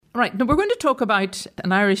Right, now we're going to talk about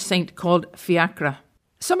an Irish saint called Fiacre.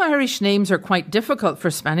 Some Irish names are quite difficult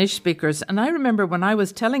for Spanish speakers, and I remember when I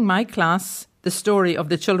was telling my class the story of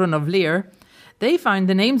the children of Lear, they found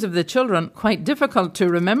the names of the children quite difficult to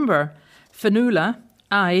remember. Fionnuala,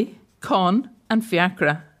 I, Con and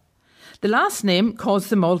Fiacre. The last name caused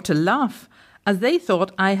them all to laugh, as they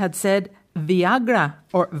thought I had said Viagra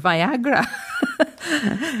or Viagra.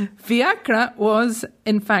 Fiacre was,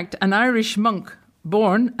 in fact, an Irish monk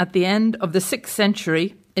born at the end of the 6th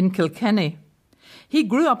century in Kilkenny. He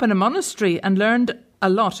grew up in a monastery and learned a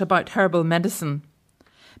lot about herbal medicine.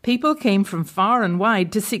 People came from far and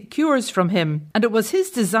wide to seek cures from him, and it was his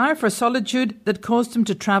desire for solitude that caused him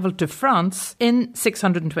to travel to France in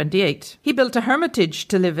 628. He built a hermitage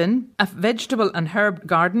to live in, a vegetable and herb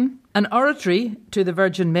garden, an oratory to the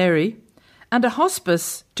Virgin Mary, and a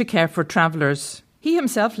hospice to care for travellers. He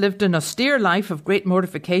himself lived an austere life of great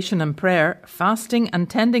mortification and prayer, fasting and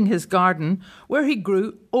tending his garden, where he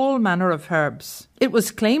grew all manner of herbs. It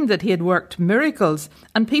was claimed that he had worked miracles,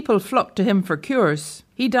 and people flocked to him for cures.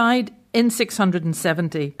 He died in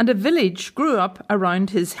 670, and a village grew up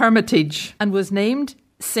around his hermitage and was named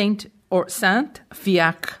Saint or Saint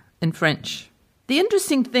Fiacre in French. The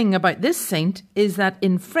interesting thing about this saint is that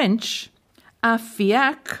in French, a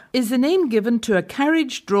fiacre is the name given to a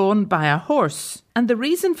carriage drawn by a horse. And the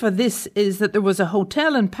reason for this is that there was a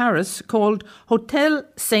hotel in Paris called Hotel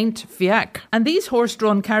Saint Fiacre. And these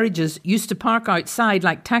horse-drawn carriages used to park outside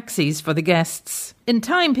like taxis for the guests. In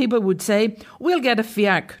time, people would say, we'll get a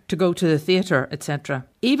fiacre to go to the theatre, etc.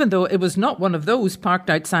 Even though it was not one of those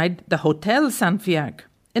parked outside the Hotel Saint Fiacre.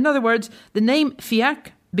 In other words, the name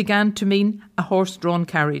fiacre began to mean a horse-drawn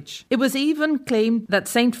carriage. It was even claimed that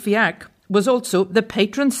Saint Fiacre was also the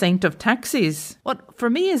patron saint of taxis. What for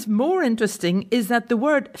me is more interesting is that the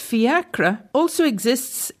word fiacre also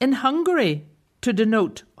exists in Hungary to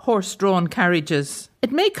denote horse-drawn carriages.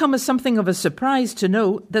 It may come as something of a surprise to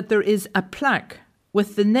know that there is a plaque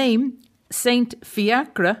with the name Saint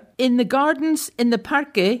Fiacre in the gardens in the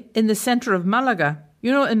Parque in the centre of Malaga.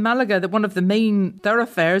 You know, in Malaga, that one of the main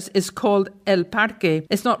thoroughfares is called El Parque.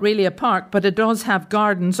 It's not really a park, but it does have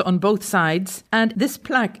gardens on both sides. And this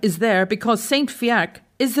plaque is there because Saint Fiacre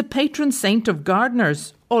is the patron saint of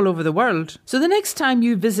gardeners all over the world. So the next time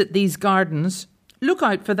you visit these gardens, look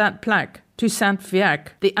out for that plaque to Saint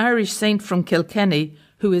Fiacre, the Irish saint from Kilkenny,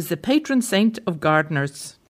 who is the patron saint of gardeners.